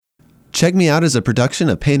Check Me Out is a production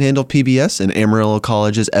of Panhandle PBS and Amarillo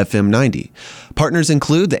College's FM 90. Partners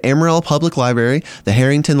include the Amarillo Public Library, the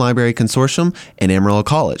Harrington Library Consortium, and Amarillo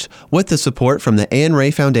College, with the support from the Anne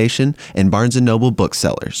Ray Foundation and Barnes & Noble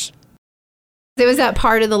Booksellers. It was that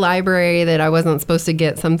part of the library that I wasn't supposed to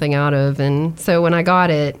get something out of, and so when I got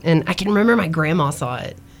it, and I can remember my grandma saw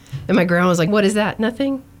it, and my grandma was like, "What is that?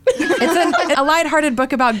 Nothing?" It's a lighthearted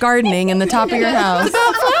book about gardening in the top of your house. It's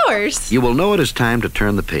about flowers. You will know it is time to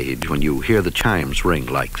turn the page when you hear the chimes ring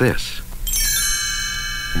like this.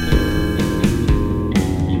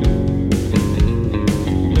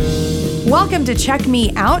 Welcome to Check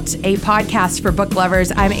Me Out, a podcast for book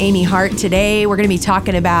lovers. I'm Amy Hart. Today, we're going to be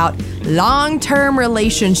talking about long-term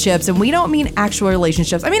relationships, and we don't mean actual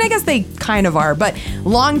relationships. I mean, I guess they kind of are, but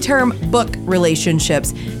long-term book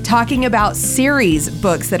relationships. Talking about series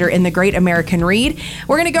books that are in the Great American Read.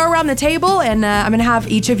 We're going to go around the table, and I'm going to have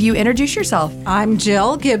each of you introduce yourself. I'm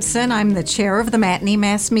Jill Gibson. I'm the chair of the Matinee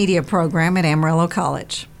Mass Media program at Amarillo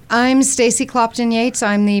College. I'm Stacy Clopton-Yates.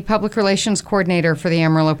 I'm the Public Relations Coordinator for the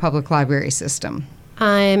Amarillo Public Library System.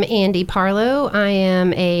 I'm Andy Parlow. I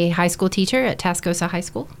am a high school teacher at Tascosa High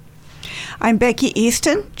School. I'm Becky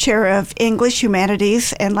Easton, Chair of English,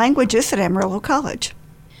 Humanities, and Languages at Amarillo College.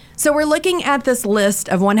 So we're looking at this list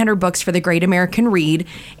of 100 books for the Great American Read,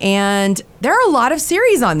 and there are a lot of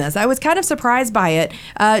series on this. I was kind of surprised by it.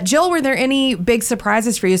 Jill, were there any big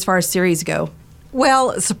surprises for you as far as series go?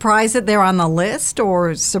 Well, surprised that they're on the list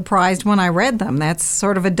or surprised when I read them? That's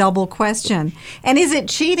sort of a double question. And is it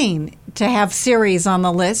cheating to have series on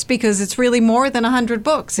the list? Because it's really more than 100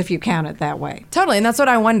 books if you count it that way. Totally, and that's what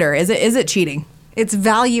I wonder. Is it cheating? It's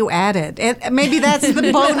value added. Maybe that's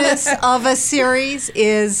the bonus of a series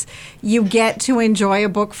is you get to enjoy a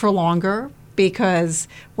book for longer because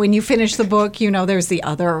when you finish the book, you know there's the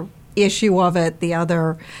other issue of it, the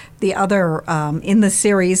other in the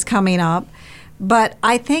series coming up. But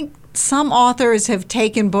I think some authors have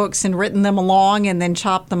taken books and written them along and then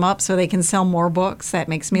chopped them up so they can sell more books. That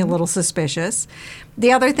makes me a little suspicious.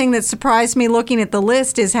 The other thing that surprised me looking at the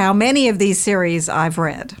list is how many of these series I've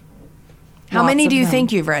read. How many do you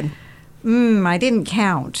think you've read? I didn't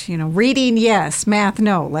count. Reading, yes. Math,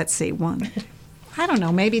 no. Let's see. One. I don't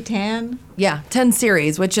know, maybe 10? Yeah, 10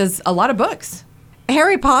 series, which is a lot of books.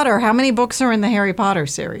 Harry Potter, how many books are in the Harry Potter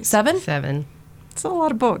series? 7? 7. It's a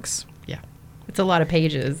lot of books. It's a lot of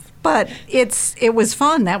pages. But it was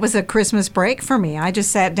fun. That was a Christmas break for me. I just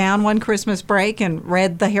sat down one Christmas break and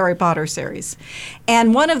read the Harry Potter series.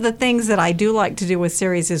 And one of the things that I do like to do with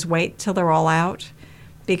series is wait till they're all out,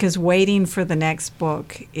 because waiting for the next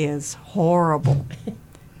book is horrible.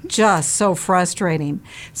 Just so frustrating.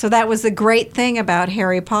 So that was the great thing about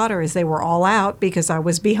Harry Potter is they were all out because I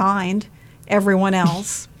was behind everyone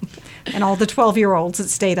else. And all the 12-year-olds that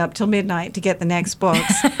stayed up till midnight to get the next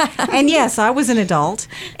books. And yes, I was an adult,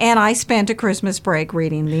 and I spent a Christmas break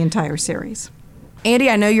reading the entire series. Andy,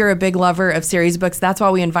 I know you're a big lover of series books. That's why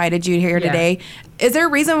we invited you here today. Is there a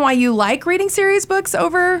reason why you like reading series books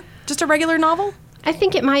over just a regular novel? I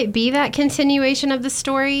think it might be that continuation of the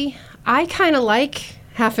story. I kind of like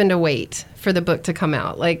having to wait for the book to come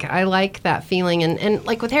out. Like, I like that feeling. And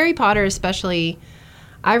like with Harry Potter especially,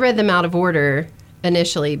 I read them out of order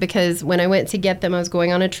initially because when I went to get them, I was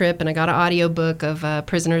going on a trip and I got an audiobook of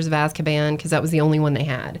Prisoners of Azkaban because that was the only one they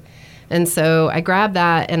had. And so I grabbed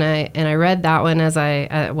that and I read that one as I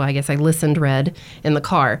guess I read in the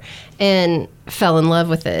car and fell in love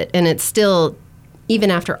with it. And it's still,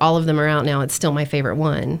 even after all of them are out now, it's still my favorite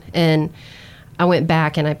one. And I went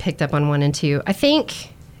back and I picked up on 1 and 2. I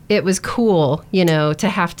think it was cool, to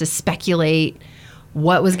have to speculate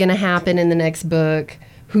what was going to happen in the next book,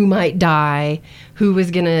 who might die, who was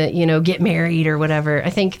going to, get married or whatever. I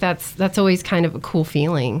think that's always kind of a cool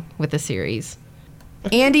feeling with a series.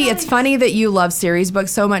 Andy, it's funny that you love series books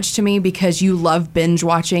so much to me because you love binge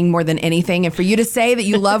watching more than anything. And for you to say that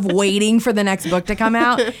you love waiting for the next book to come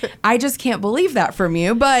out, I just can't believe that from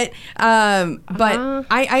you. But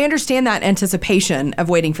I understand that anticipation of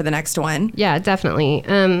waiting for the next one. Yeah, definitely.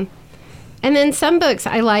 And then some books,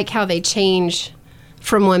 I like how they change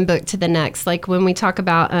from one book to the next. Like when we talk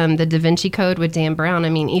about the Da Vinci Code with Dan Brown, I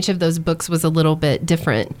mean, each of those books was a little bit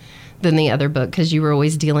different than the other book because you were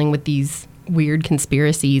always dealing with these weird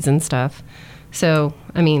conspiracies and stuff. So,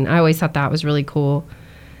 I mean, I always thought that was really cool.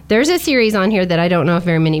 There's a series on here that I don't know if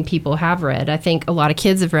very many people have read. I think a lot of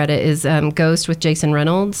kids have read it, is Ghost with Jason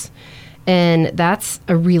Reynolds. And that's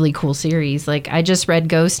a really cool series. Like, I just read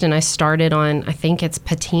Ghost and I started on, I think it's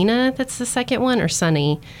Patina, that's the second one, or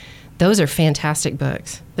Sunny. Those are fantastic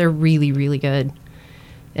books. They're really, really good.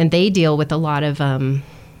 And they deal with a lot of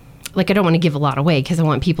like I don't want to give a lot away because I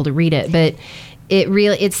want people to read it, but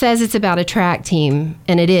it says it's about a track team,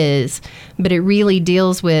 and it is, but it really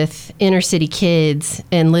deals with inner city kids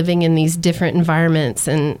and living in these different environments.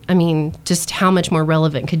 And I mean, just how much more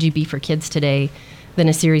relevant could you be for kids today than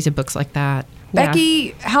a series of books like that? Becky,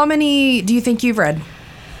 how many do you think you've read?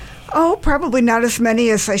 Oh, probably not as many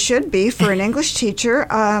as I should be for an English teacher.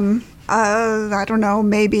 I don't know,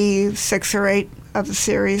 maybe 6 or 8 of the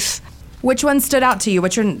series. Which one stood out to you?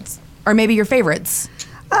 Which one, or maybe your favorites?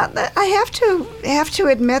 I have to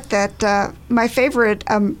admit that my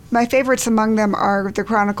favorites among them are the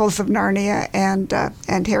Chronicles of Narnia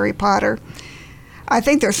and Harry Potter. I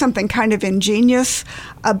think there's something kind of ingenious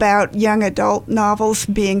about young adult novels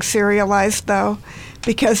being serialized, though,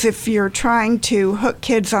 because if you're trying to hook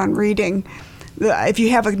kids on reading, if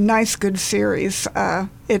you have a nice, good series,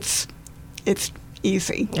 it's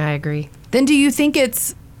easy. I agree. Then do you think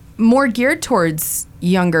it's more geared towards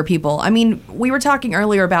younger people? I mean, we were talking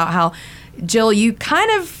earlier about how, Jill, are you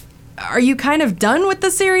kind of done with the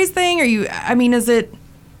series thing? Is it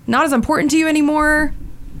not as important to you anymore?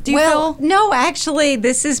 Do you feel? No, actually,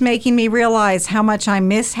 this is making me realize how much I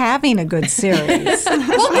miss having a good series.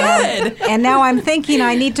 Well, good. And now I'm thinking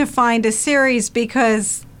I need to find a series,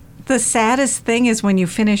 because the saddest thing is when you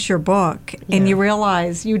finish your book and you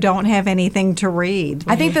realize you don't have anything to read.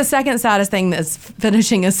 I think the second saddest thing is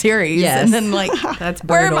finishing a series. Yes. And then That's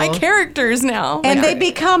where are my brutal. characters now? And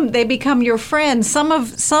they become your friends. Some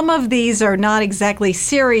of these are not exactly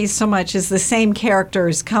series so much as the same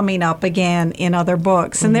characters coming up again in other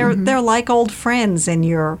books, and they're like old friends, and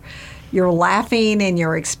you're laughing and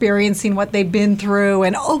you're experiencing what they've been through,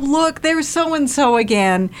 and oh look, there's so and so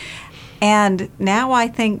again. And now I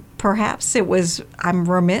think perhaps I'm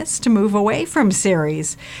remiss to move away from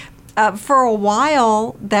series. For a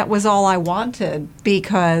while, that was all I wanted,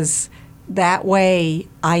 because that way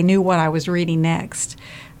I knew what I was reading next.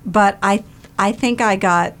 But I think I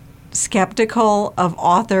got skeptical of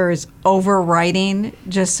authors overwriting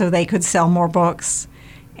just so they could sell more books,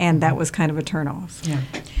 and that was kind of a turnoff. Yeah.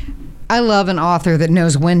 I love an author that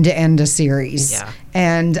knows when to end a series. Yeah.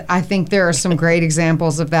 And I think there are some great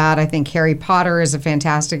examples of that. I think Harry Potter is a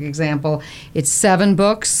fantastic example. It's 7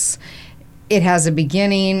 books. It has a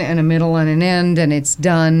beginning and a middle and an end, and it's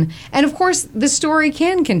done. And of course, the story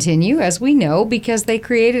can continue, as we know, because they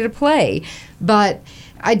created a play. But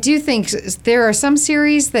I do think there are some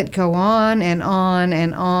series that go on and on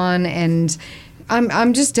and on, and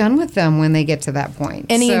I'm just done with them when they get to that point.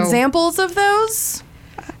 Any examples of those?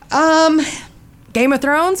 Game of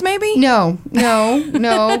Thrones, maybe? No.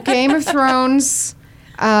 Game of Thrones.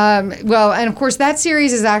 Well, and of course, that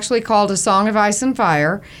series is actually called A Song of Ice and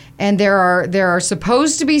Fire, and there are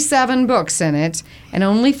supposed to be 7 books in it, and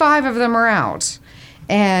only 5 of them are out.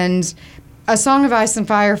 And A Song of Ice and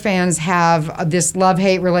Fire fans have this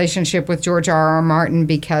love-hate relationship with George R.R. Martin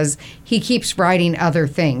because he keeps writing other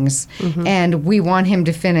things, and we want him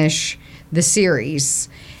to finish the series.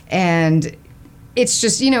 And it's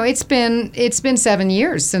just, it's been 7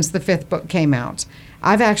 years since the 5th book came out.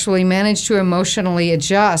 I've actually managed to emotionally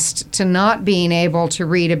adjust to not being able to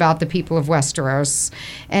read about the people of Westeros.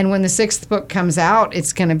 And when the 6th book comes out,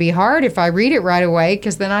 it's going to be hard if I read it right away,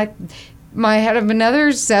 because then I might have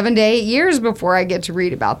another 7 to 8 years before I get to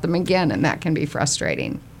read about them again, and that can be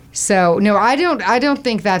frustrating. So, no, I don't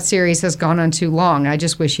think that series has gone on too long. I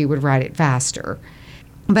just wish he would write it faster.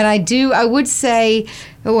 But I would say,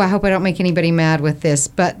 I hope I don't make anybody mad with this,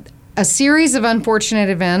 but A Series of Unfortunate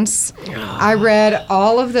Events. I read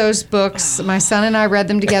all of those books. My son and I read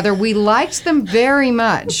them together. We liked them very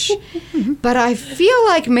much. But I feel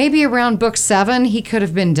like maybe around book 7, he could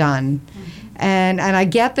have been done. And I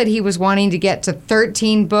get that he was wanting to get to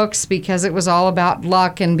 13 books because it was all about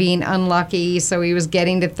luck and being unlucky, so he was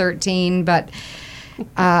getting to 13. But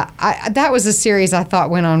that was a series I thought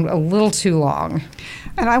went on a little too long.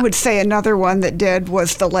 And I would say another one that did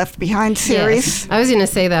was the Left Behind series. Yes. I was going to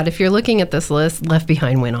say that. If you're looking at this list, Left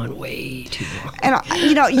Behind went on way too long.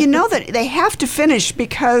 And you know that they have to finish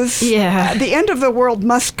because the end of the world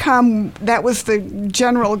must come. That was the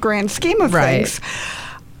general grand scheme of things.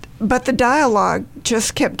 But the dialogue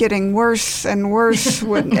just kept getting worse and worse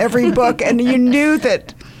with every book, and you knew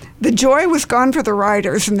that the joy was gone for the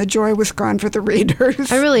writers and the joy was gone for the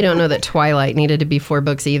readers. I really don't know that Twilight needed to be 4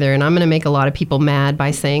 books either, and I'm going to make a lot of people mad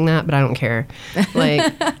by saying that, but I don't care.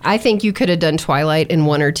 I think you could have done Twilight in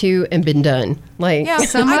 1 or 2 and been done.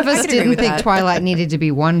 Some of us didn't think Twilight needed to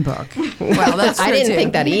be 1 book. Well, that's true. I didn't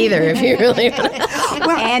think that either, if you really want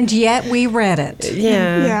to. And yet we read it.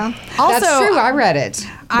 Yeah. Also, that's true. I read it.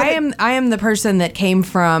 I am the person that came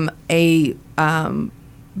from a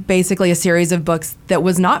basically a series of books that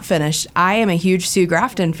was not finished. I am a huge Sue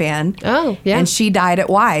Grafton fan. Oh, yeah. And she died at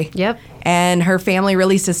Y. Yep. And her family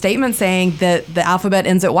released a statement saying that the alphabet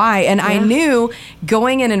ends at Y. And I knew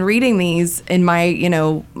going in and reading these in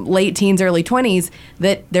my, late teens, early 20s,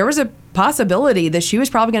 that there was a possibility that she was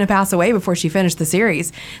probably going to pass away before she finished the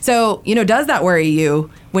series. So, does that worry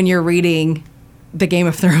you when you're reading the Game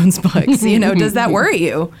of Thrones books? Does that worry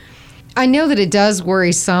you? I know that it does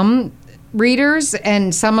worry some readers,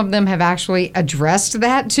 and some of them have actually addressed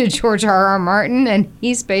that to George R.R. Martin, and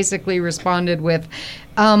he's basically responded with,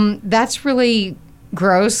 that's really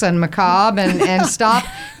gross and macabre, and stop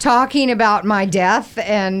talking about my death.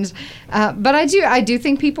 And but I do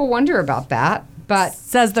think people wonder about that. But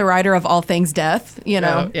says the writer of All Things Death,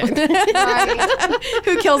 Oh, yeah.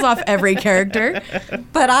 who kills off every character.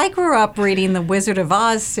 But I grew up reading the Wizard of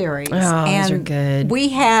Oz series. Oh, and those are good. We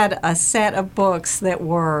had a set of books that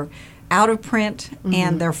were out of print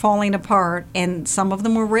and they're falling apart, and some of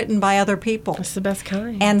them were written by other people. That's the best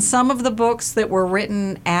kind. And some of the books that were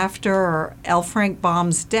written after L. Frank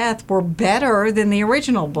Baum's death were better than the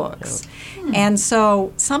original books. And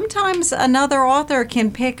so sometimes another author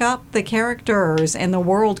can pick up the characters and the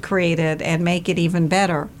world created and make it even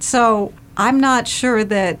better. So I'm not sure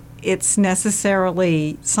that it's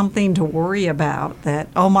necessarily something to worry about, that,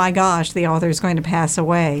 oh my gosh, the author's going to pass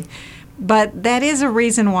away. But that is a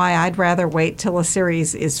reason why I'd rather wait till a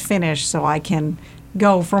series is finished so I can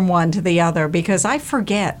go from one to the other, because I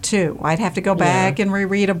forget too. I'd have to go back and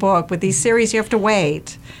reread a book. With these series, you have to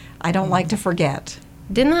wait. I don't like to forget.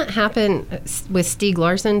 Didn't that happen with Stieg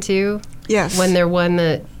Larsson too? Yes. When they're one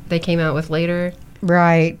that they came out with later.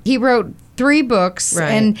 right, he wrote 3 books,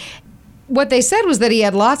 Right. and what they said was that he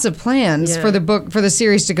had lots of plans Yeah. for the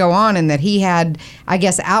series to go on, and that he had, I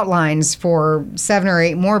guess, outlines for 7 or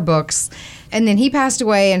 8 more books. And then he passed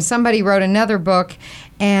away, and somebody wrote another book,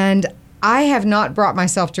 and I have not brought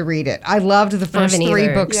myself to read it. I loved the first haven't 3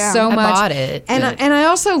 either. books Yeah. so I much. bought it, And but- I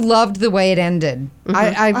also loved the way it ended.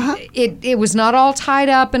 It was not all tied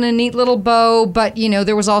up in a neat little bow, but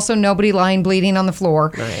there was also nobody lying bleeding on the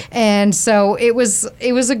floor. Right. And so it was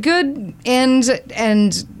a good end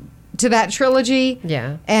and to that trilogy.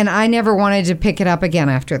 Yeah. And I never wanted to pick it up again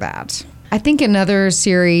after that. I think another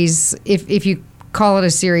series, if you call it a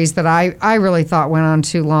series, that I really thought went on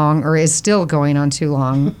too long, or is still going on too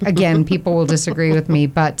long. Again, people will disagree with me,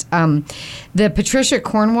 but the Patricia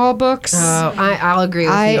Cornwall books. Oh, I'll agree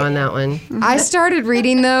with you on that one. I started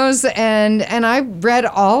reading those, and I read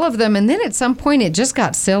all of them, and then at some point it just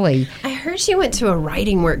got silly. I heard she went to a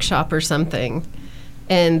writing workshop or something,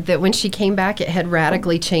 and that when she came back, it had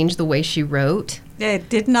radically changed the way she wrote. It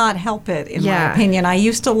did not help it, in my Yeah. opinion. I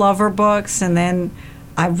used to love her books, and then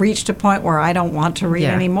I reached a point where I don't want to read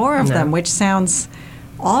Yeah. any more of No. them, which sounds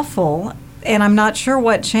awful. And I'm not sure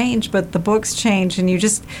what changed, but the books change, and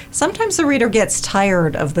sometimes the reader gets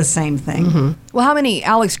tired of the same thing. Well, how many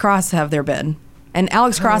Alex Cross have there been? And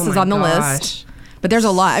Alex Cross is my on the gosh. list. But there's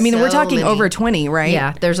a lot. I mean, we're So talking many. over 20, right?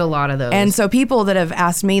 Yeah, there's a lot of those. And so people that have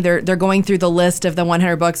asked me, they're going through the list of the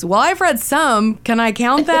 100 books. Well, I've read some. Can I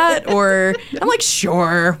count that? Or I'm like,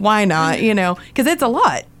 sure, why not? Because it's a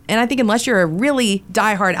lot. And I think unless you're a really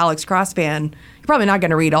diehard Alex Cross fan, you're probably not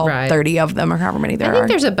going to read all Right. 30 of them or however many there I think are.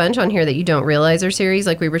 there's a bunch on here that you don't realize are series.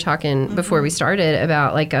 Like we were talking before we started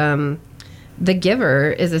about, like The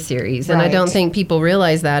Giver is a series, and I don't Right. think people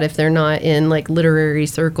realize that if they're not in like literary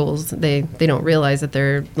circles, they don't realize that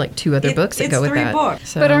there are like 2 other books that it's go with 3 that. books.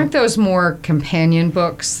 So, But aren't those more companion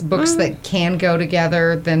books that can go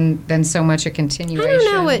together than so much a I continuation?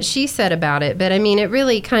 don't know what she said about it, but I mean, it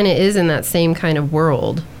really kind of is in that same kind of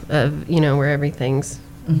world of where everything's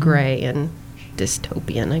gray and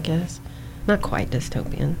dystopian, I guess. Not quite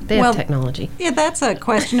dystopian. They have Well, technology. Yeah, that's a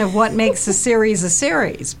question of what makes a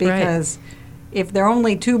series, because if there are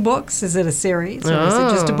only 2 books, is it a series, or is it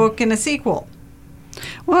just a Oh. book and a sequel?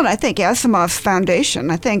 Well, and I think Asimov's Foundation,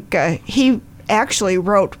 I think he actually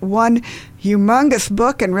wrote one humongous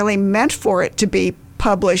book and really meant for it to be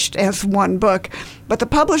published as one book. But the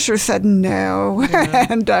publisher said no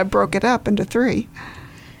and broke it up into 3.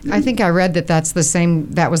 I think I read that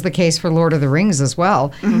that was the case for Lord of the Rings as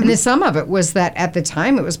well. And then some of it was that at the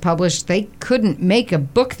time it was published, they couldn't make a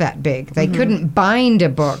book that big. They couldn't bind a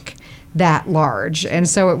book that large. And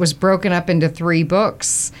so it was broken up into 3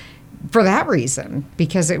 books for that reason,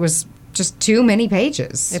 because it was just too many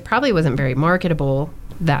pages. It probably wasn't very marketable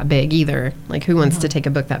that big either. Like, who wants to take a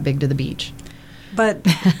book that big to the beach? But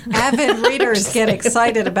avid readers get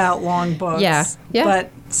excited about long books. Yeah, yeah. But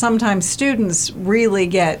sometimes students really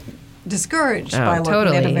get discouraged by looking at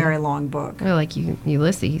a totally. very long book. Or like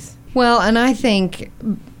Ulysses. Well, and I think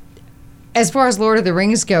as far as Lord of the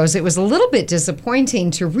Rings goes, it was a little bit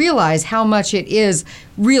disappointing to realize how much it is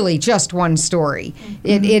really just one story.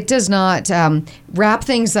 It does not wrap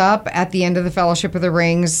things up at the end of the Fellowship of the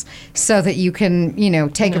Rings so that you can,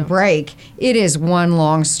 take a break. It is one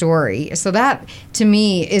long story. So that, to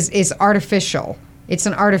me, is artificial. It's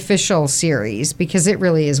an artificial series because it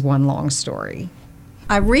really is one long story.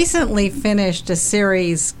 I recently finished a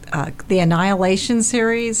series, the Annihilation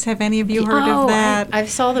series. Have any of you heard of that? I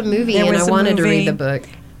saw the movie There and was I a wanted to movie. read the book.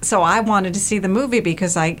 So I wanted to see the movie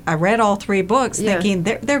because I read all 3 books thinking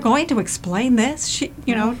they're going to explain this.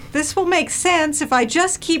 This will make sense if I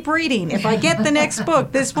just keep reading. If I get the next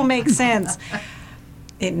book, this will make sense.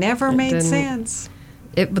 It never made didn't. sense.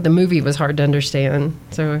 But the movie was hard to understand,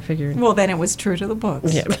 so I figured. Well, then it was true to the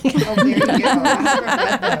books. Yeah. Oh, there you go.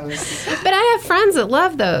 I read those. But I have friends that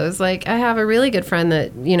love those. Like, I have a really good friend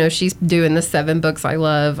that, she's doing the 7 books I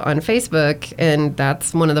love on Facebook, and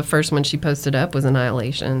that's one of the first ones she posted up was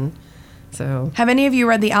Annihilation. So, Have any of you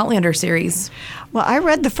read the Outlander series? Well, I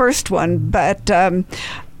read the first one, but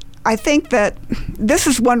I think that this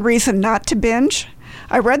is one reason not to binge.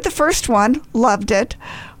 I read the first one, loved it,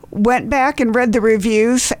 went back and read the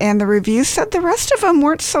reviews, and the reviews said the rest of them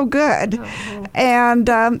weren't so good. And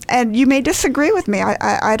you may disagree with me.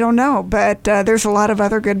 I don't know, but there's a lot of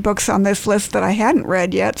other good books on this list that I hadn't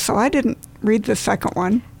read yet, so I didn't read the second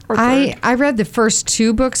one. Or third. I read the first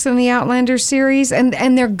 2 books in the Outlander series, and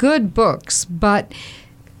they're good books, but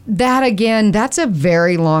that, again, that's a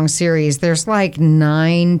very long series. There's like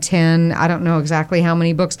 9, 10, I don't know exactly how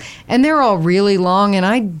many books, and they're all really long, and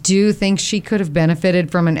I do think she could have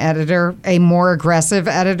benefited from an editor, a more aggressive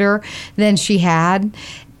editor than she had.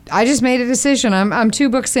 I just made a decision. I'm 2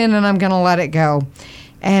 books in, and I'm going to let it go.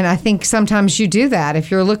 And I think sometimes you do that. If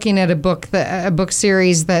you're looking at a book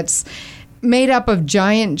series that's made up of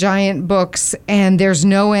giant books, and there's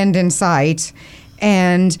no end in sight,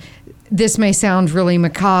 and this may sound really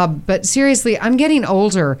macabre, but seriously, I'm getting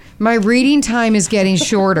older. My reading time is getting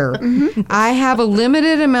shorter. I have a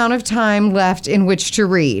limited amount of time left in which to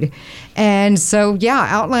read. And so,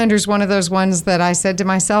 Outlander's one of those ones that I said to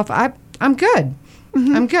myself, I'm good.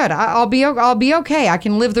 I'm good. I'll be okay. I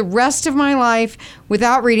can live the rest of my life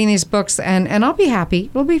without reading these books, and I'll be happy.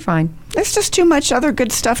 It'll be fine. There's just too much other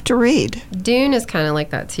good stuff to read. Dune is kind of like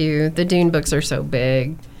that, too. The Dune books are so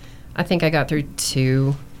big. I think I got through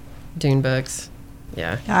 2 Dune books.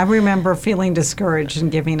 Yeah. I remember feeling discouraged and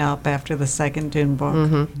giving up after the second Dune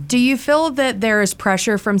book. Do you feel that there is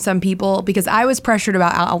pressure from some people? Because I was pressured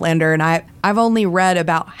about Outlander, and I've only read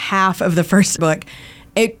about half of the first book.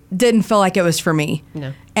 It didn't feel like it was for me.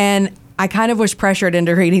 No. And I kind of was pressured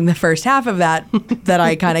into reading the first half of that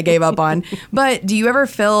I kind of gave up on. But do you ever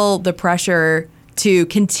feel the pressure to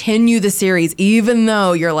continue the series, even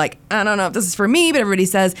though you're like, I don't know if this is for me, but everybody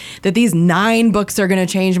says that these 9 books are going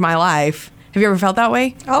to change my life? Have you ever felt that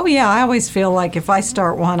way? Oh, yeah. I always feel like if I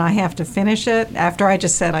start one, I have to finish it after I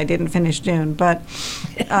just said I didn't finish Dune. But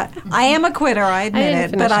I am a quitter, I admit didn't it.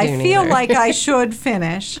 finish But I Dune feel either. like I should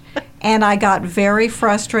finish. And I got very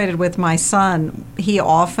frustrated with my son. He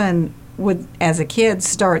often would, as a kid,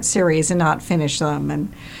 start series and not finish them.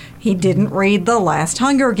 And he didn't read the last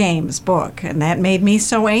Hunger Games book, and that made me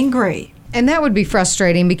so angry. And that would be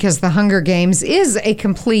frustrating because The Hunger Games is a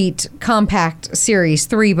complete, compact series,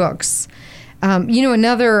 3 books.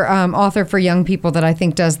 Another author for young people that I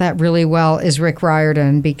think does that really well is Rick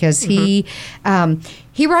Riordan, because he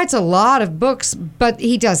writes a lot of books, but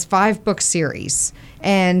he does 5-book series.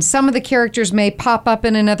 And some of the characters may pop up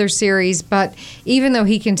in another series, but even though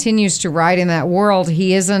he continues to write in that world,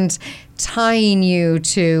 he isn't tying you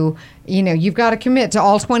to, you've got to commit to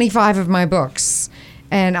all 25 of my books.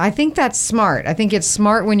 And I think that's smart. I think it's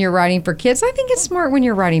smart when you're writing for kids. I think it's smart when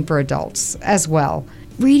you're writing for adults as well.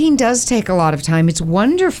 Reading does take a lot of time. It's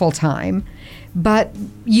wonderful time, but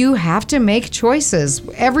you have to make choices.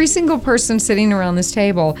 Every single person sitting around this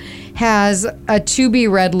table has a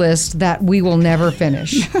to-be-read list that we will never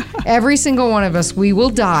finish. Every single one of us, we will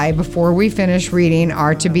die before we finish reading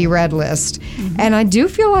our to-be-read list. And I do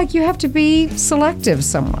feel like you have to be selective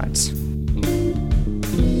somewhat.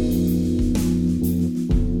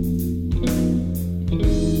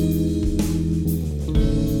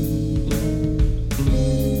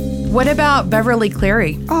 What about Beverly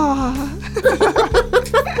Cleary?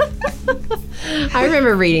 I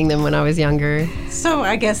remember reading them when I was younger. So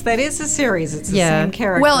I guess that is a series. It's the Yeah. same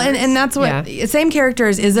character. Well, and that's what, same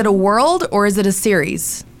characters. Is it a world or is it a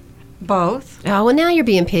series? both. Oh, well, now you're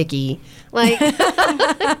being picky. Like, now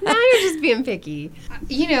you're just being picky.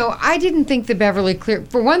 You know, I didn't think the Beverly Cleary,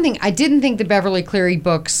 for one thing, I didn't think the Beverly Cleary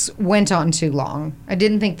books went on too long. I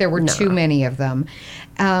didn't think there were too many of them.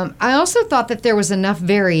 I also thought that there was enough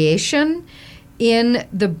variation in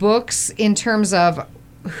the books in terms of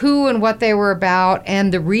who and what they were about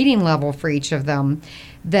and the reading level for each of them,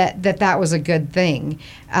 that was a good thing.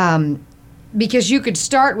 Because you could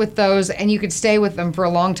start with those and you could stay with them for a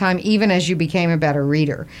long time, even as you became a better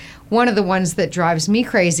reader. One of the ones that drives me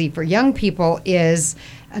crazy for young people is,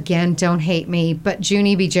 again, don't hate me, but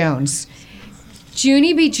Junie B. Jones.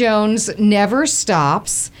 Junie B. Jones never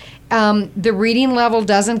stops. The reading level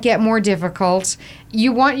doesn't get more difficult.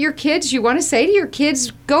 You want to say to your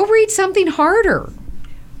kids, go read something harder.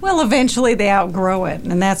 Well, eventually they outgrow it,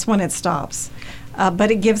 and that's when it stops.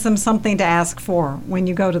 But it gives them something to ask for when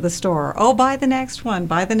you go to the store. Oh, buy the next one,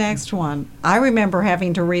 buy the next one. I remember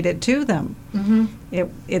having to read it to them. Mm-hmm.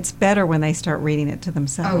 It's better when they start reading it to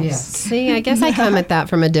themselves. Oh, yes. See, I guess I come at that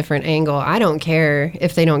from a different angle. I don't care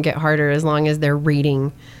if they don't get harder as long as they're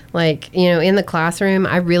reading. Like, you know, in the classroom,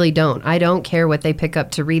 I really don't. I don't care what they pick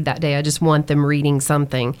up to read that day. I just want them reading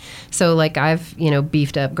something. So, like, I've,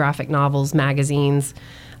 beefed up graphic novels, magazines,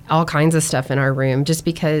 all kinds of stuff in our room just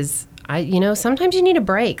because sometimes you need a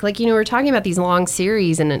break. Like, we're talking about these long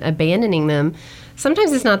series and abandoning them.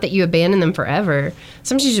 Sometimes it's not that you abandon them forever.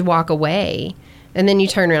 Sometimes you just walk away and then you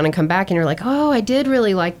turn around and come back and you're like, oh, I did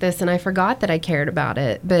really like this and I forgot that I cared about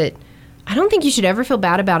it. But I don't think you should ever feel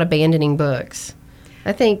bad about abandoning books.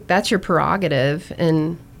 I think that's your prerogative,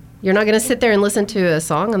 and you're not going to sit there and listen to a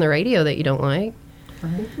song on the radio that you don't like.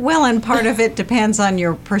 Well, and part of it depends on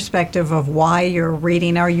your perspective of why you're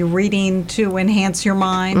reading. Are you reading to enhance your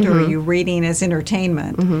mind, or are you reading as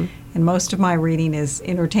entertainment? Mm-hmm. And most of my reading is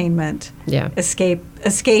entertainment. Yeah.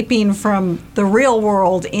 Escaping from the real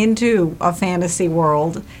world into a fantasy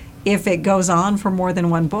world. If it goes on for more than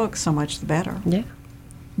one book, so much the better. Yeah.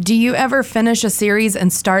 Do you ever finish a series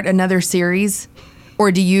and start another series?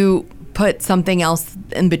 Or do you put something else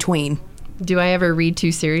in between? Do I ever read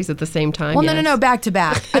two series at the same time? Well, yes. no, back to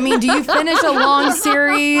back. I mean, do you finish a long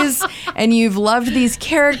series and you've loved these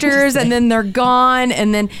characters and then they're gone,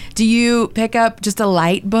 and then do you pick up just a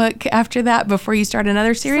light book after that before you start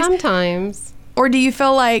another series? Sometimes. Or do you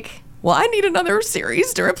feel like, well, I need another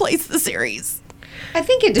series to replace the series? I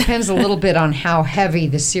think it depends a little bit on how heavy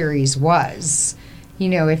the series was.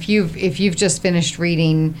 If you've just finished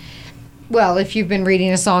reading... Well, if you've been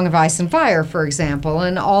reading A Song of Ice and Fire, for example,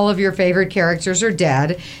 and all of your favorite characters are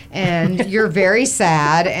dead, and you're very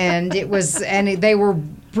sad, and they were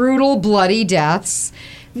brutal, bloody deaths,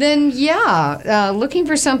 then looking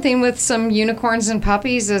for something with some unicorns and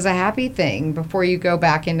puppies is a happy thing before you go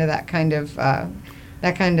back into that kind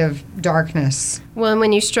of darkness. Well, and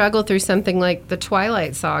when you struggle through something like the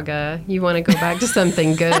Twilight Saga, you want to go back to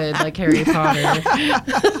something good like Harry Potter.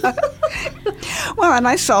 Well, and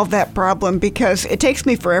I solved that problem because it takes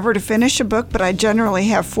me forever to finish a book, but I generally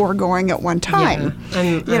have 4 going at one time.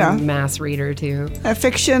 Yeah, I'm a mass reader, too. A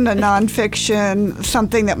fiction, a nonfiction,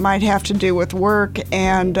 something that might have to do with work,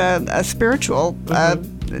 and a spiritual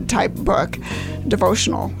type book,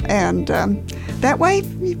 devotional. And that way,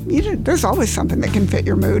 there's always something that can fit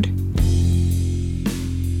your mood.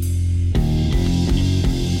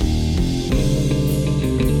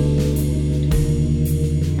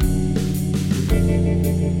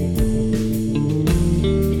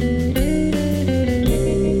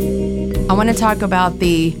 I want to talk about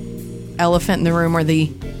the elephant in the room, or the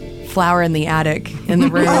flower in the attic in the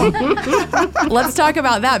room. Let's talk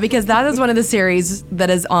about that, because that is one of the series that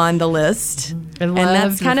is on the list. And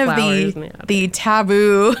that's kind of the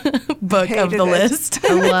taboo book of the list.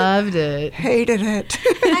 I loved it. Hated it.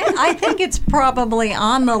 I think it's probably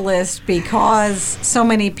on the list because so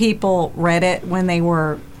many people read it when they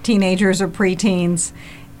were teenagers or preteens,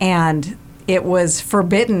 and it was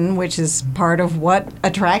forbidden, which is part of what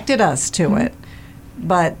attracted us to it.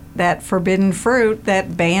 But that forbidden fruit,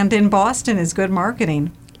 that banned in Boston, is good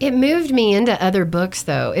marketing. It moved me into other books,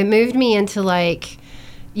 though. It moved me into,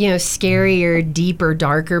 scarier, deeper,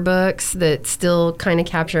 darker books that still kind of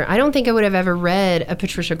capture. I don't think I would have ever read a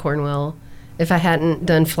Patricia Cornwell if I hadn't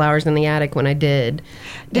done Flowers in the Attic when I did.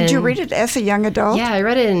 Did you read it as a young adult? Yeah, I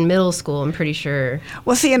read it in middle school, I'm pretty sure.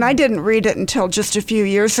 Well, see, and I didn't read it until just a few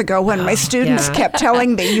years ago when my students kept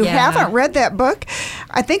telling me, you haven't read that book?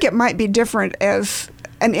 I think it might be different as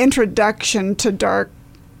an introduction to dark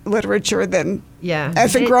literature than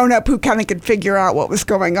as a grown-up who kind of could figure out what was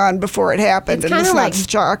going on before it happened and was not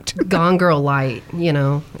shocked. Gone Girl Light, if you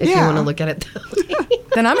want to look at it that way.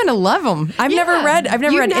 Then I'm going to love them. I've never read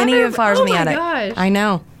any of Flowers in the Attic. Gosh. I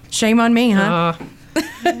know. Shame on me, huh?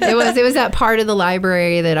 It was that part of the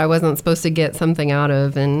library that I wasn't supposed to get something out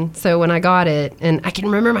of. And so when I got it, and I can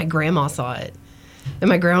remember my grandma saw it. And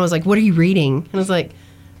my grandma was like, "What are you reading?" And I was like,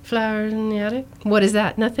 "Flowers in the Attic." What is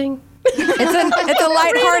that? Nothing? It's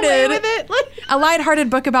a lighthearted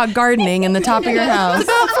book about gardening in the top of your house.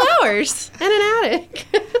 About flowers and an attic.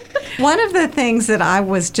 One of the things that I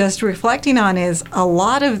was just reflecting on is a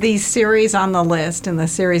lot of these series on the list and the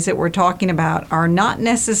series that we're talking about are not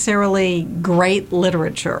necessarily great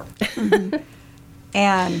literature.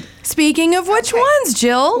 And speaking of which ones,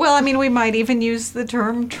 Jill? well, I mean, we might even use the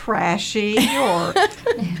term trashy or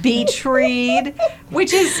beach read,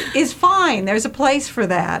 which is fine. There's a place for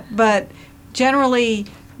that. But generally,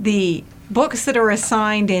 the books that are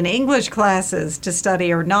assigned in English classes to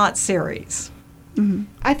study are not series.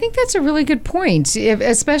 I think that's a really good point,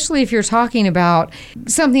 especially if you're talking about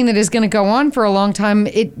something that is going to go on for a long time.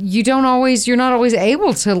 You're not always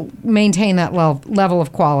able to maintain that level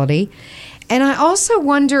of quality. And I also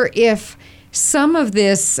wonder if some of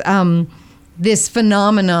this this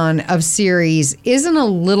phenomenon of series isn't a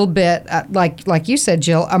little bit, like you said,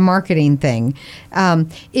 Jill, a marketing thing.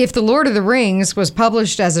 If The Lord of the Rings was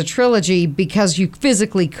published as a trilogy because you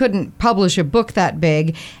physically couldn't publish a book that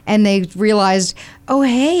big, and they realized, oh,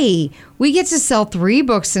 hey, we get to sell 3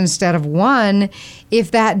 books instead of 1,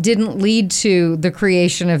 if that didn't lead to the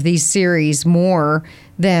creation of these series more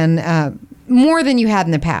than you had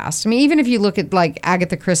in the past. I mean, even if you look at like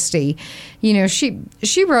Agatha Christie, you know, she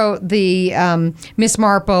wrote the Miss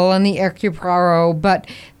Marple and the Hercule Poirot, but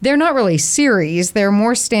they're not really series. They're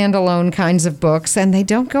more standalone kinds of books, and they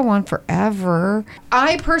don't go on forever.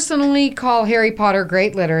 I personally call Harry Potter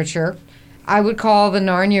great literature. I would call the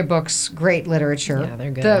Narnia books great literature. Yeah,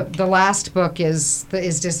 they're good. The last book is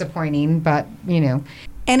disappointing, but you know.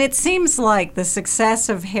 And it seems like the success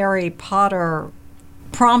of Harry Potter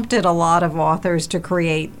prompted a lot of authors to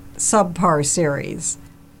create subpar series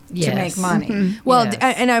to make money. Well,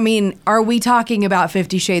 and I mean, are we talking about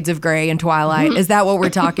 50 Shades of Grey and Twilight? Is that what we're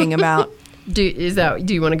talking about? Do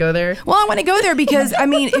you want to go there? Well, I want to go there because, I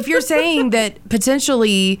mean, if you're saying that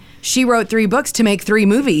potentially she wrote 3 books to make 3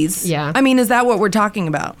 movies, Yeah. I mean, is that what we're talking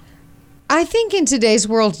about? I think in today's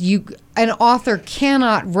world, an author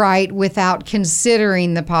cannot write without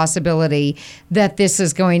considering the possibility that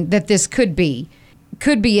this could be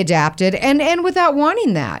adapted, and without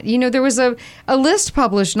wanting that. You know, there was a list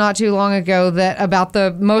published not too long ago about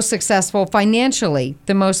the most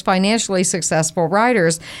financially successful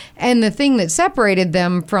writers, and the thing that separated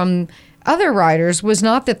them from other writers was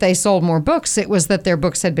not that they sold more books, it was that their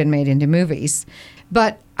books had been made into movies.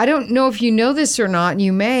 But I don't know if you know this or not, and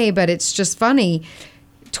you may, but it's just funny.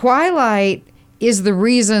 Twilight is the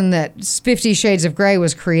reason that 50 Shades of Grey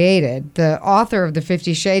was created. The author of the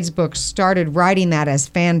 50 Shades books started writing that as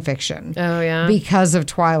fan fiction. Oh, yeah? Because of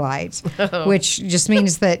Twilight, which just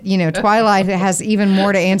means that, you know, Twilight has even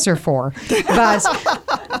more to answer for. But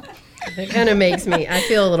it kind of makes me, I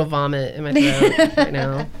feel a little vomit in my throat right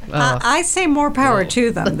now. Oh. I say more power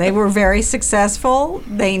to them. They were very successful.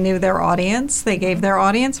 They knew their audience. They gave their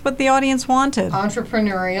audience what the audience wanted.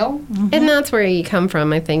 entrepreneurial. And that's where you come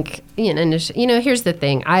from, I think. You know, here's the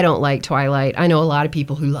thing. I don't like Twilight. I know a lot of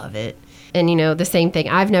people who love it. And, you know, the same thing.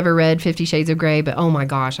 I've never read 50 Shades of Grey, but oh my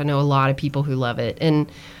gosh, I know a lot of people who love it.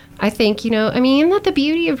 And I think, you know, I mean, isn't that the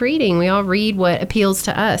beauty of reading? We all read what appeals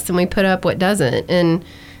to us and we put up what doesn't. And,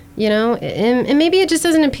 you know, and maybe it just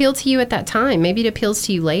doesn't appeal to you at that time. Maybe it appeals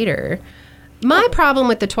to you later. My problem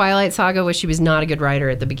with the Twilight Saga was she was not a good writer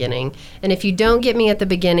at the beginning. And if you don't get me at the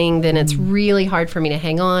beginning, then it's really hard for me to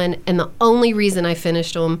hang on. And the only reason I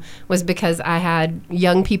finished them was because I had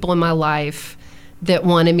young people in my life that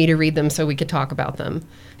wanted me to read them so we could talk about them.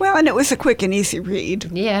 Well, and it was a quick and easy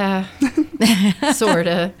read. Yeah, sort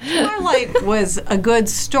of. Twilight was a good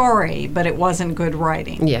story, but it wasn't good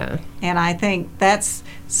writing. Yeah. And I think that's,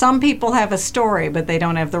 some people have a story, but they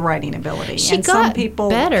don't have the writing ability. She and got some people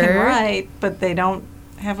better. can write, but they don't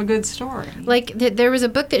have a good story. Like, there was a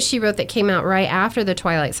book that she wrote that came out right after the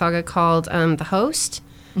Twilight Saga called The Host.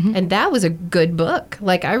 Mm-hmm. And that was a good book.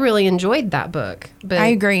 Like, I really enjoyed that book. But I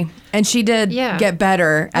agree. And she did get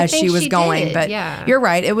better as she was going. But you're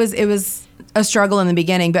right. It was a struggle in the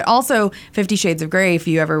beginning. But also, 50 Shades of Grey, if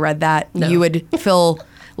you ever read that, you would feel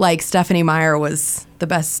like Stephenie Meyer was the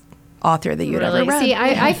best author that you'd ever read. See,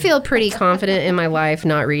 I feel pretty confident in my life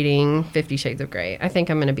not reading 50 Shades of Grey. I think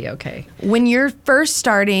I'm going to be okay. When you're first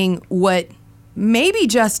starting maybe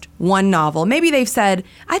just one novel. Maybe they've said,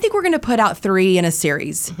 I think we're going to put out 3 in a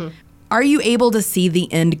series. Mm-hmm. Are you able to see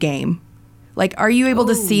the end game? Like, are you able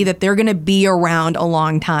to see that they're going to be around a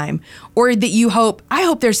long time? Or that I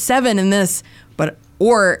hope there's 7 in this, but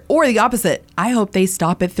Or the opposite. I hope they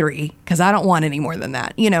stop at 3 because I don't want any more than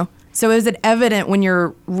that, you know? So is it evident when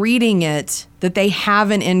you're reading it that they have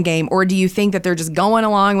an end game, or do you think that they're just going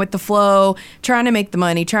along with the flow, trying to make the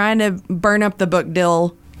money, trying to burn up the book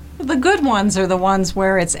deal? The good ones are the ones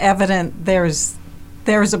where it's evident there's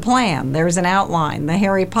a plan, there's an outline. The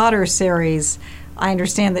Harry Potter series, I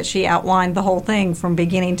understand that she outlined the whole thing from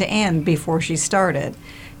beginning to end before she started.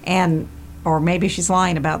 Or maybe she's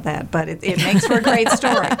lying about that, but it makes for a great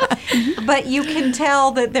story. But you can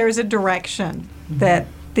tell that there's a direction, that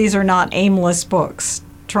these are not aimless books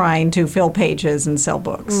trying to fill pages and sell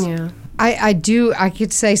books. Yeah. I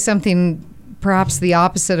could say something perhaps the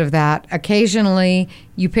opposite of that. Occasionally,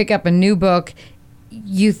 you pick up a new book,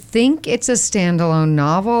 you think it's a standalone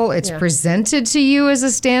novel, it's presented to you as a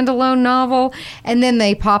standalone novel, and then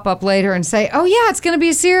they pop up later and say, oh yeah, it's going to be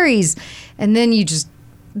a series. And then you just,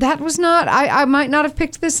 that was not, I might not have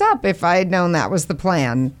picked this up if I had known that was the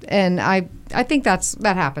plan. And I think that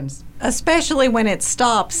happens. Especially when it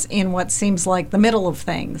stops in what seems like the middle of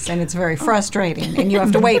things, and it's very frustrating, and you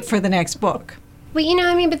have to wait for the next book.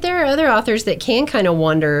 Well, but there are other authors that can kind of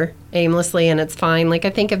wander aimlessly, and it's fine. Like, I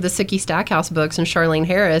think of the Sookie Stackhouse books and Charlene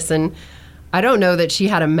Harris, and I don't know that she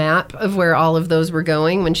had a map of where all of those were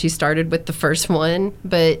going when she started with the first one,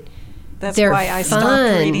 but That's they're why I fun.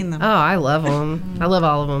 stopped reading them. Oh, I love them. I love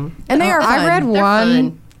all of them. And they are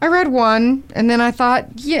fun. I read one, and then I thought,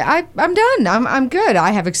 yeah, I'm done. I'm good. I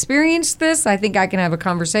have experienced this. I think I can have a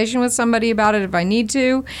conversation with somebody about it if I need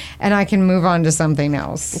to, and I can move on to something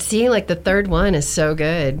else. See, like the third one is so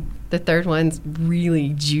good. The third one's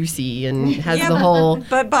really juicy and has the whole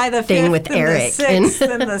but by the thing fifth with and Eric. the sixth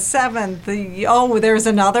and the seventh, there's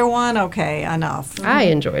another one? Okay, enough. I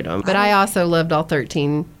enjoyed them, but I also loved all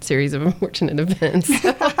 13 series of unfortunate events.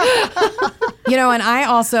 You know, and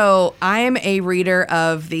I am a reader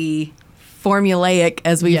of the formulaic,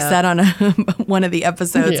 as we've said on one of the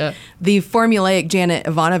episodes, the formulaic Janet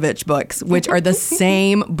Ivanovich books, which are the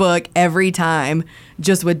same book every time,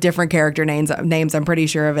 just with different character names, I'm pretty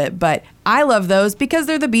sure of it. But I love those because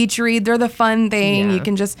they're the beach read. They're the fun thing. Yeah. You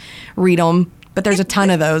can just read them. But there's a ton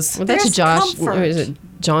of those. Well, that's There's comfort.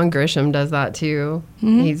 John Grisham does that too.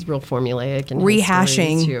 He's real formulaic and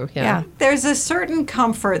Rehashing. too. Yeah. There's a certain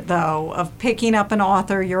comfort, though, of picking up an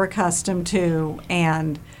author you're accustomed to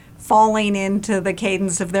and falling into the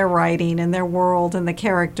cadence of their writing and their world and the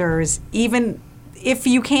characters, even if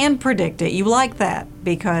you can predict it. You like that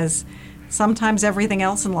because sometimes everything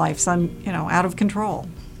else in life's out of control.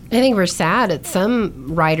 I think we're sad that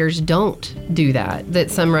some writers don't do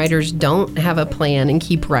that some writers don't have a plan and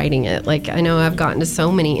keep writing it. Like, I know I've gotten to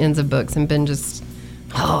so many ends of books and been just,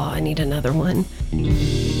 I need another one.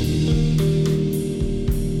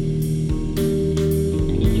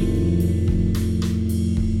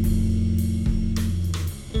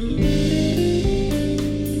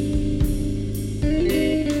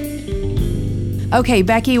 Okay,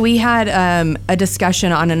 Becky, we had a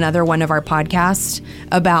discussion on another one of our podcasts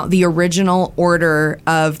about the original order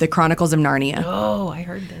of the Chronicles of Narnia. Oh, I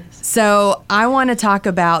heard this. So I want to talk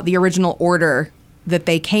about the original order that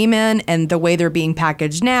they came in and the way they're being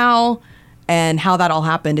packaged now and how that all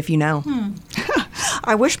happened, if you know.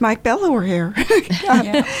 I wish Mike Bella were here.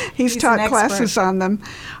 He's taught classes on them.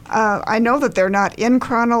 I know that they're not in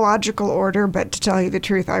chronological order, but to tell you the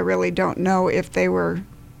truth, I really don't know if they were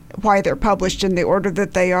why they're published in the order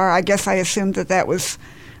that they are. I guess I assumed that was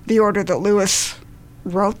the order that Lewis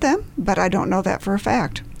wrote them, but I don't know that for a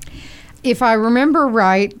fact. If I remember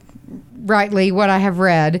rightly what I have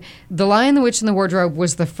read, The Lion, the Witch, and the Wardrobe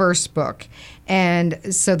was the first book.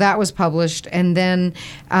 And so that was published. And then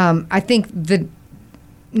I think the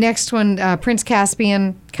next one, Prince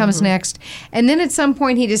Caspian, comes next. And then at some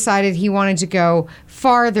point he decided he wanted to go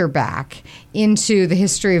farther back into the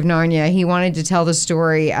history of Narnia. He wanted to tell the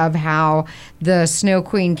story of how the Snow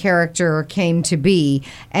Queen character came to be.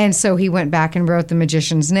 And so he went back and wrote The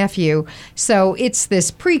Magician's Nephew. So it's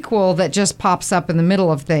this prequel that just pops up in the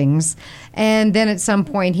middle of things. And then at some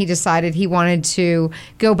point he decided he wanted to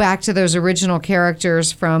go back to those original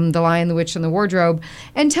characters from The Lion, the Witch, and the Wardrobe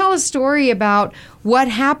and tell a story about what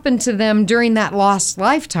happened to them during that lost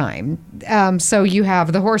lifetime. So you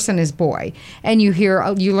have The Horse and His Boy, and you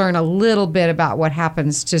learn a little bit about what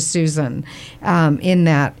happens to Susan in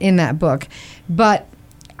that book. But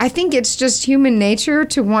I think it's just human nature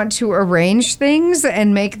to want to arrange things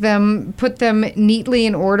and put them neatly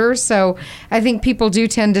in order. So I think people do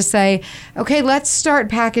tend to say, okay, let's start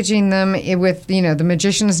packaging them with, The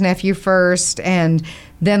Magician's Nephew first, and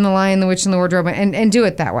then The Lion, the Witch, and the Wardrobe, and do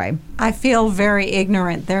it that way. I feel very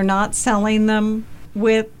ignorant. They're not selling them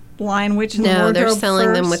with Lion, Witch, and the No, Wardrobe they're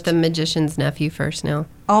selling them first? with The Magician's Nephew first now.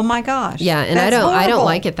 Oh my gosh. Yeah, and That's I don't horrible.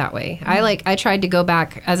 like it that way. I tried to go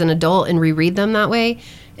back as an adult and reread them that way,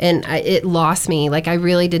 and it lost me. Like I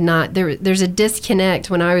really did not. There's a disconnect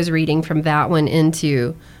when I was reading from that one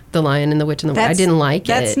into The Lion and the Witch and the Wardrobe. I didn't like it.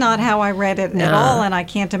 That's not how I read it at No. all, and I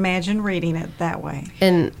can't imagine reading it that way.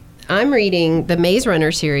 And I'm reading the Maze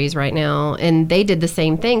Runner series right now, and they did the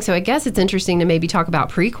same thing. So I guess it's interesting to maybe talk about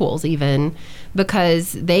prequels even,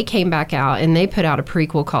 because they came back out and they put out a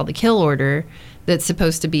prequel called The Kill Order that's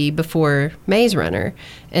supposed to be before Maze Runner.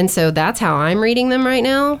 And so that's how I'm reading them right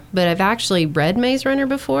now. But I've actually read Maze Runner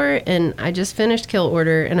before, and I just finished Kill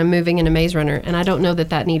Order, and I'm moving into Maze Runner, and I don't know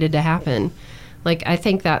that needed to happen. Like, I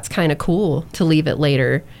think that's kind of cool to leave it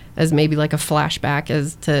later as maybe like a flashback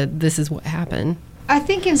as to this is what happened. I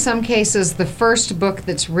think in some cases the first book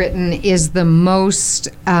that's written is the most,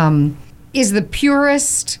 is the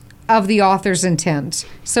purest of the author's intent.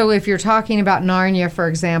 So if you're talking about Narnia, for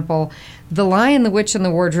example, The Lion, the Witch, and the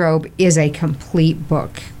Wardrobe is a complete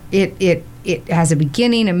book. It has a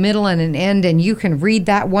beginning, a middle, and an end, and you can read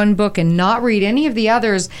that one book and not read any of the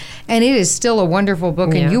others, and it is still a wonderful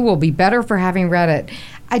book, Yeah. and you will be better for having read it.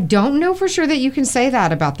 I don't know for sure that you can say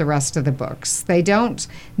that about the rest of the books. They don't.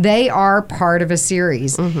 They are part of a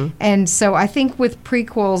series. And so I think with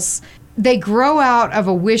prequels, they grow out of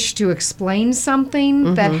a wish to explain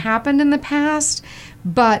something that happened in the past,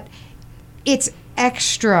 but it's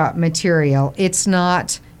extra material. It's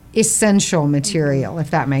not essential material,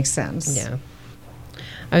 if that makes sense. Yeah.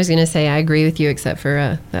 I was going to say I agree with you except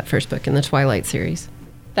for that first book in the Twilight series.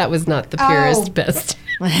 That was not the purest, best.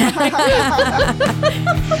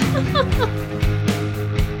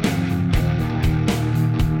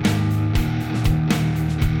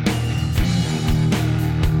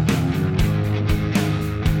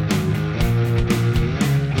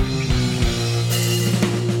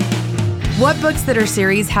 What books that are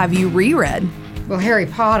series have you reread? Well, Harry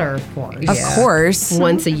Potter, of course. Of course.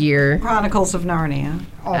 Once a year. Chronicles of Narnia.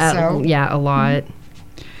 Also. Yeah, a lot.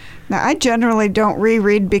 Now, I generally don't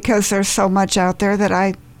reread because there's so much out there that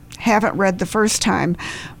I haven't read the first time.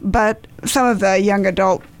 But some of the young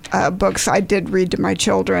adult books I did read to my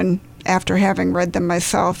children after having read them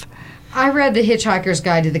myself. I read The Hitchhiker's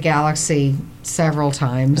Guide to the Galaxy several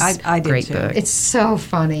times. I did Great too. book. It's so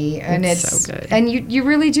funny, and It's it's so good. And you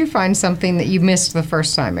really do find something that you missed the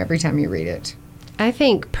first time every time you read it. I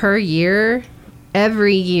think per year,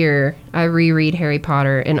 every year, I reread Harry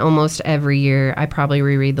Potter, and almost every year, I probably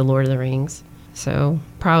reread The Lord of the Rings. So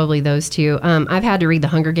probably those two. I've had to read The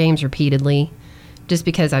Hunger Games repeatedly, just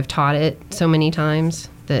because I've taught it so many times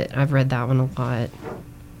that I've read that one a lot.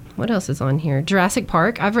 What else is on here? Jurassic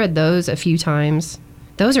Park. I've read those a few times.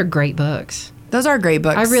 Those are great books. Those are great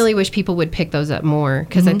books. I really wish people would pick those up more,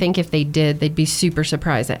 because I think if they did, they'd be super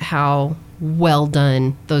surprised at how well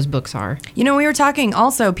done those books are. You know, we were talking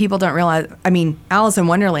also, people don't realize, I mean, Alice in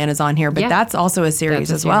Wonderland is on here, but Yeah. that's also a series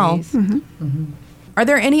That's as a well. series. Are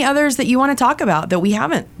there any others that you want to talk about that we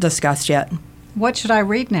haven't discussed yet? What should I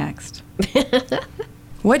read next?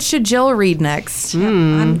 What should Jill read next? I'm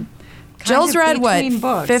kind Jill's of read what? between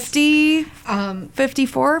books. 50,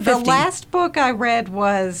 54, 50? The last book I read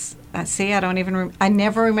was, I don't even, I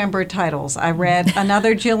never remember titles. I read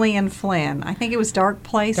another Gillian Flynn. I think it was Dark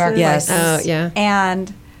Places. Dark Yes. Oh, yeah.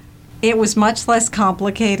 And it was much less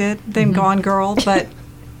complicated than Gone Girl, but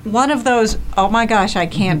one of those, oh my gosh, I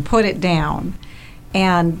can't put it down.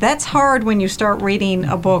 And that's hard when you start reading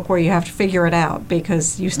a book where you have to figure it out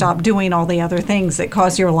because you stop doing all the other things that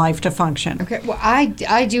cause your life to function. Okay, well, I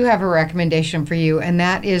do have a recommendation for you, and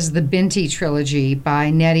that is the Binti trilogy by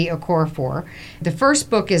Nnedi Okorafor. The first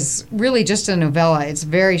book is really just a novella. It's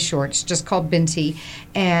very short. It's just called Binti.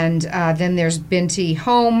 And then there's Binti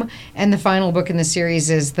Home, and the final book in the series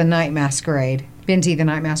is The Night Masquerade, Binti, The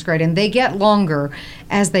Night Masquerade. And they get longer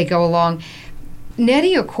as they go along.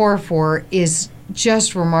 Nnedi Okorafor is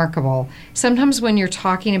just remarkable. Sometimes when you're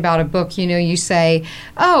talking about a book, you know, you say,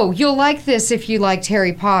 oh, you'll like this if you liked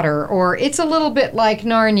Harry Potter, or it's a little bit like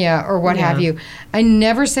Narnia, or what have you. I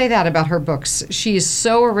never say that about her books. She is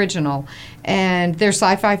so original, and they're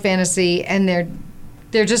sci-fi fantasy, and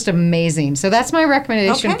they're just amazing. So that's my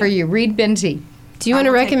recommendation Okay. for you. Read Binti. Do you want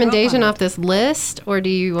a will take you up recommendation on it. off this list, or do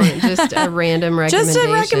you want just a random recommendation? Just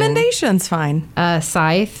a recommendation's fine.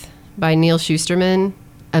 Scythe by Neil Shusterman.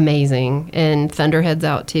 Amazing. And Thunderhead's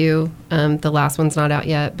out too. The last one's not out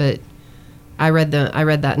yet, but I read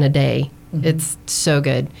that in a day. It's so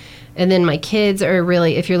good. And then my kids are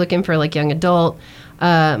really, if you're looking for like young adult,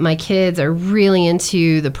 my kids are really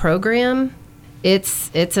into The Program. It's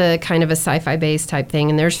a kind of a sci-fi based type thing,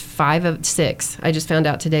 and there's 5 of 6. I just found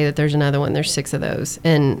out today that there's another one. There's 6 of those,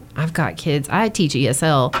 and I've got kids. I teach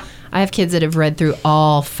ESL. I have kids that have read through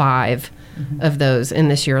all 5 of those in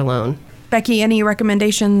this year alone. Becky, any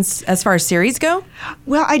recommendations as far as series go?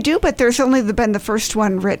 Well, I do, but there's only been the first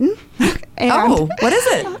one written. And, what is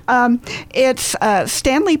it? It's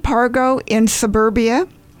Stanley Pargo in Suburbia,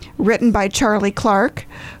 written by Charlie Clark,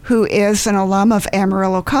 who is an alum of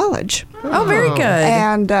Amarillo College. Oh, very good.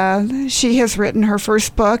 And she has written her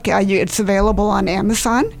first book. It's available on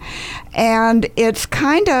Amazon. And it's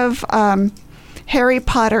kind of Harry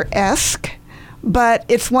Potter-esque, but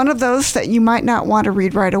it's one of those that you might not want to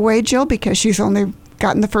read right away, Jill, because she's only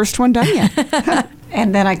gotten the first one done yet.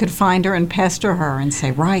 And then I could find her and pester her and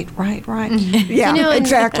say, right. Yeah,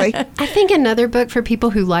 exactly. I think another book for people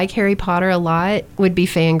who like Harry Potter a lot would be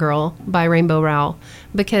Fangirl by Rainbow Rowell,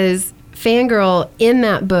 because Fangirl, in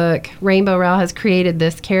that book, Rainbow Rowell has created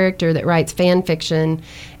this character that writes fan fiction,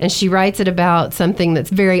 and she writes it about something that's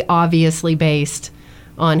very obviously based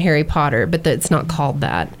on Harry Potter, but that's not called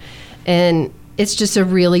that. And it's just a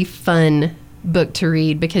really fun book to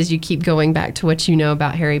read because you keep going back to what you know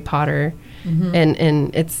about Harry Potter.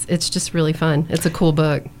 And it's just really fun. It's a cool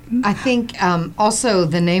book. I think also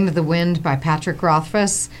The Name of the Wind by Patrick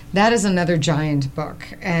Rothfuss, that is another giant book,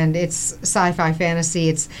 and it's sci-fi fantasy.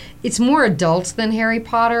 It's more adult than Harry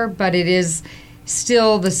Potter, but it is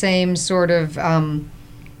still the same sort of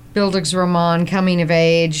Bildungsroman, coming of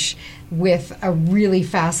age, with a really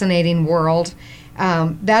fascinating world.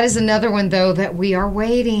 That is another one, though, that we are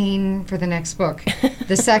waiting for the next book.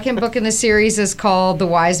 The second book in the series is called The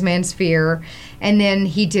Wise Man's Fear. And then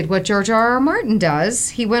he did what George R.R. Martin does.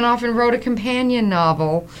 He went off and wrote a companion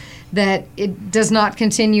novel that it does not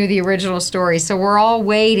continue the original story. So we're all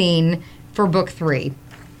waiting for book 3.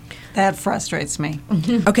 That frustrates me.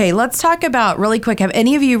 Okay, let's talk about, really quick, have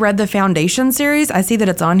any of you read the Foundation series? I see that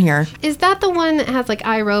it's on here. Is that the one that has like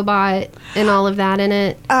iRobot and all of that in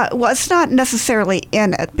it? Well, it's not necessarily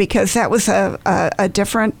in it because that was a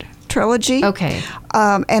different trilogy. Okay.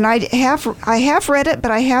 And I have read it, but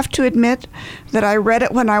I have to admit that I read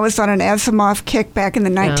it when I was on an Asimov kick back in the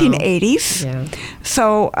 1980s. Yeah.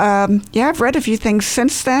 So, I've read a few things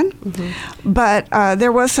since then. But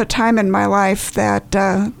there was a time in my life that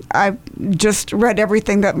I just read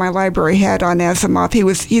everything that my library had on Asimov.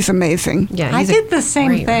 He's amazing. Yeah, I did the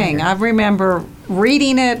same thing. writer. I remember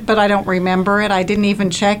reading it, but I don't remember it. I didn't even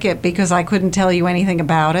check it because I couldn't tell you anything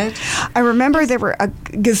about it. I remember there were a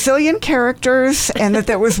gazillion characters and that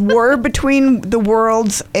there was war between the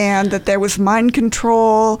worlds and that there was mind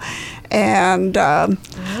control and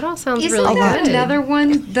That all sounds Isn't really that good. another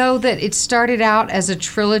one, though, that it started out as a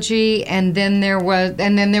trilogy and then there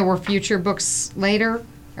were future books later?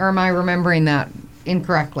 Or am I remembering that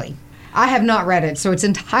incorrectly? I have not read it, so it's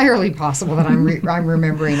entirely possible that I'm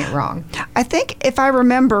remembering it wrong. I think if I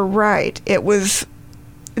remember right, it was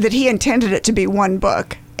that he intended it to be one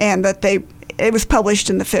book and that it was published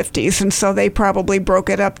in the 50s, and so they probably broke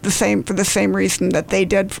it up for the same reason that they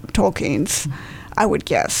did for Tolkien's, I would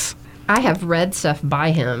guess. I have read stuff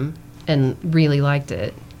by him and really liked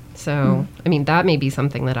it. So, I mean, that may be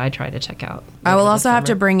something that I try to check out. I will over the also have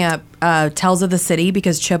to summer. bring up Tales of the City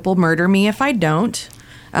because Chip will murder me if I don't,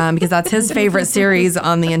 because that's his favorite series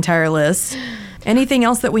on the entire list. Anything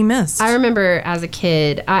else that we missed? I remember as a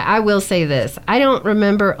kid, I will say this. I don't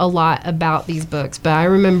remember a lot about these books, but I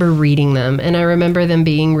remember reading them, and I remember them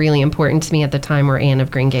being really important to me at the time were Anne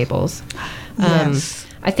of Green Gables. Yes.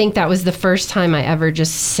 I think that was the first time I ever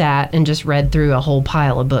just sat and just read through a whole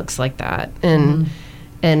pile of books like that. And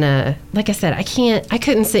like I said, I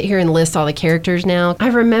couldn't sit here and list all the characters now. I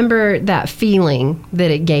remember that feeling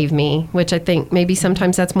that it gave me, which I think maybe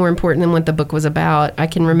sometimes that's more important than what the book was about. I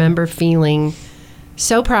can remember feeling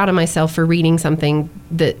so proud of myself for reading something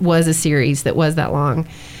that was a series that was that long,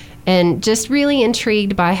 and just really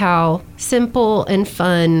intrigued by how simple and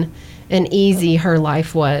fun and easy her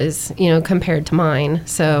life was, compared to mine.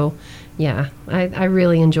 So, yeah, I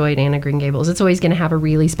really enjoyed Anne of Green Gables. It's always going to have a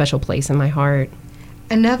really special place in my heart.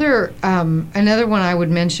 Another one I would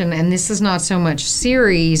mention, and this is not so much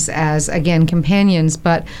series as, again, companions,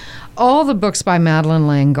 but all the books by Madeleine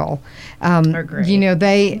L'Engle. Are great.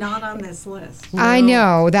 They... Not on this list. I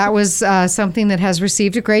know. That was something that has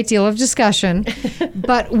received a great deal of discussion.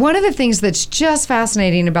 But one of the things that's just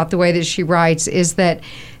fascinating about the way that she writes is that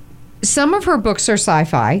some of her books are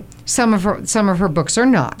sci-fi. Some of her books are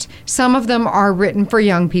not. Some of them are written for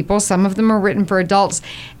young people. Some of them are written for adults.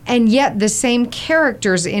 And yet the same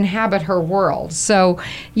characters inhabit her world. So,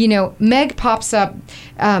 Meg pops up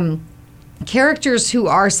characters who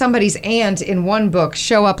are somebody's aunt in one book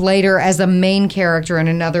show up later as a main character in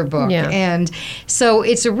another book. Yeah. And so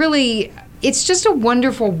it's just a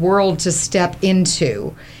wonderful world to step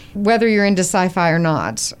into, whether you're into sci-fi or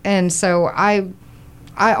not. And so I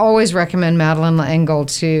always recommend Madeleine L'Engle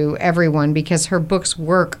to everyone because her books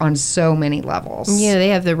work on so many levels. Yeah, they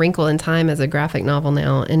have The Wrinkle in Time as a graphic novel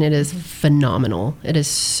now, and it is phenomenal. It is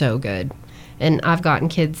so good. And I've gotten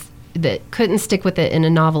kids that couldn't stick with it in a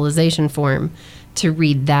novelization form to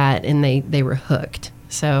read that, and they were hooked.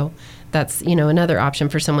 So that's, another option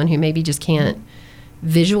for someone who maybe just can't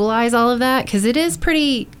visualize all of that, because it is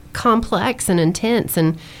pretty complex and intense,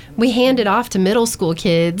 and we hand it off to middle school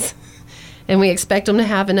kids and we expect them to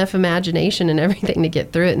have enough imagination and everything to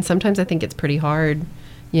get through it. And sometimes I think it's pretty hard,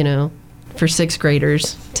 for sixth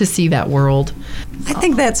graders to see that world. I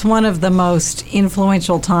think that's one of the most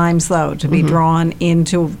influential times, though, to be drawn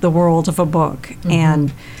into the world of a book.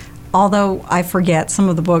 And although I forget some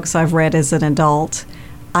of the books I've read as an adult,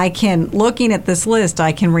 looking at this list,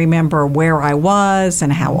 I can remember where I was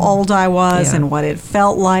and how old I was and what it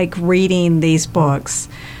felt like reading these books.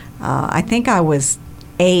 I think I was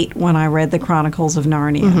 8 when I read the Chronicles of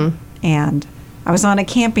Narnia. And I was on a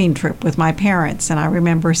camping trip with my parents, and I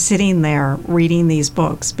remember sitting there reading these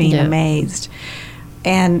books, being amazed.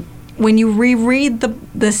 And when you reread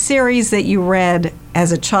the series that you read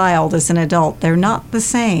as a child, as an adult, they're not the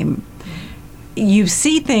same. You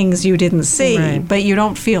see things you didn't see, but you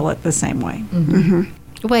don't feel it the same way.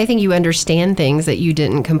 Well, I think you understand things that you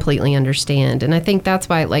didn't completely understand. And I think that's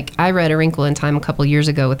why, I read A Wrinkle in Time a couple years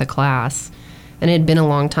ago with a class, and it had been a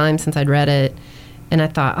long time since I'd read it. And I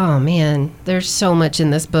thought, oh, man, there's so much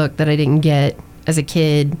in this book that I didn't get as a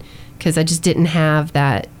kid because I just didn't have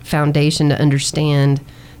that foundation to understand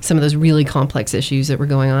some of those really complex issues that were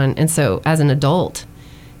going on. And so as an adult,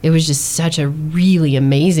 it was just such a really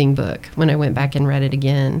amazing book when I went back and read it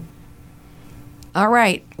again. All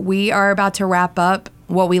right. We are about to wrap up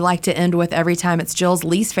what we like to end with every time. It's Jill's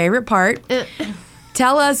least favorite part.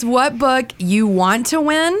 Tell us what book you want to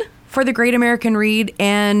win for the Great American Read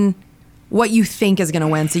and what you think is going to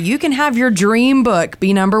win. So you can have your dream book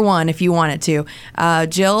be number 1 if you want it to.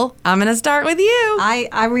 Jill, I'm going to start with you.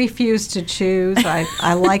 I refuse to choose.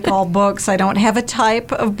 I like all books. I don't have a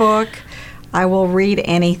type of book. I will read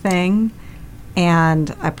anything.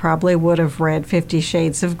 And I probably would have read 50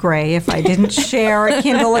 Shades of Grey if I didn't share a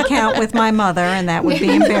Kindle account with my mother, and that would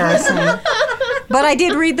be embarrassing. But I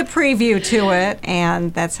did read the preview to it,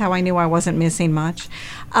 and that's how I knew I wasn't missing much.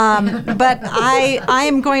 But I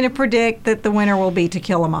am going to predict that the winner will be To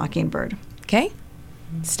Kill a Mockingbird. Okay.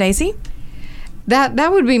 Stacy?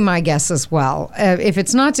 That would be my guess as well. If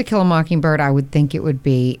it's not To Kill a Mockingbird, I would think it would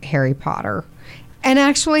be Harry Potter. And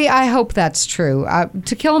actually, I hope that's true.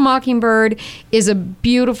 To Kill a Mockingbird is a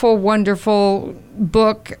beautiful, wonderful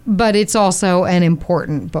book, but it's also an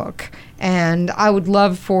important book. And I would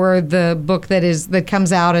love for the book that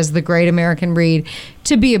comes out as the Great American Read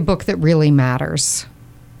to be a book that really matters.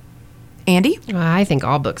 Andy? I think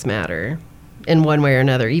all books matter in one way or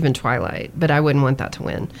another, even Twilight, but I wouldn't want that to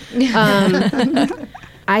win.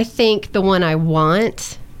 I think the one I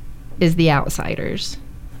want is The Outsiders.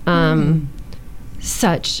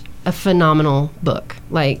 Such a phenomenal book,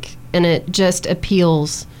 and it just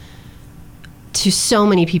appeals to so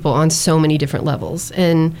many people on so many different levels.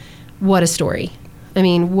 And what a story. I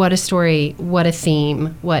mean, what a story, what a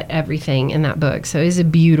theme, what everything in that book. So it's a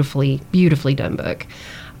beautifully, beautifully done book.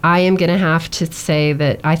 I am going to have to say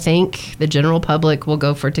that I think the general public will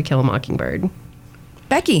go for To Kill a Mockingbird.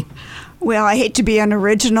 Becky? Well, I hate to be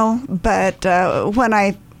unoriginal, but when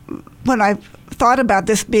I thought about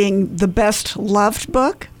this being the best loved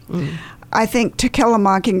book, I think To Kill a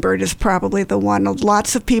Mockingbird is probably the one.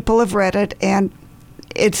 Lots of people have read it, and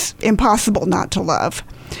it's impossible not to love.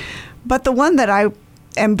 But the one that I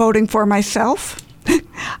am voting for myself,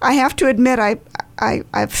 I have to admit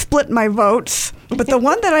I've split my votes, but the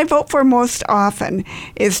one that I vote for most often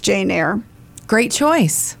is Jane Eyre. Great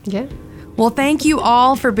choice. Yeah. Well, thank you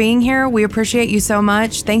all for being here. We appreciate you so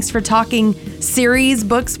much. Thanks for talking series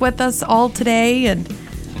books with us all today, and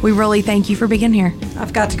we really thank you for being here.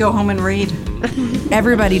 I've got to go home and read.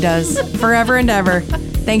 Everybody does, forever and ever.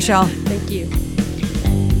 Thanks, y'all. Thank you.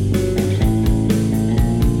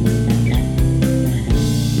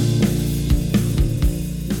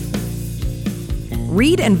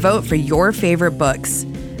 Read and vote for your favorite books.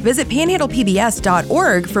 Visit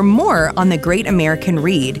panhandlepbs.org for more on the Great American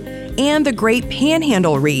Read and the Great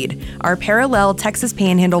Panhandle Read, our parallel Texas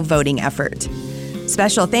Panhandle voting effort.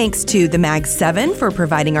 Special thanks to the Mag 7 for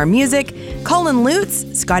providing our music, Colin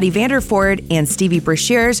Lutz, Scotty Vanderford, and Stevie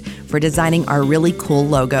Brashears for designing our really cool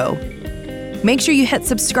logo. Make sure you hit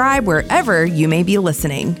subscribe wherever you may be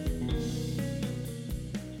listening.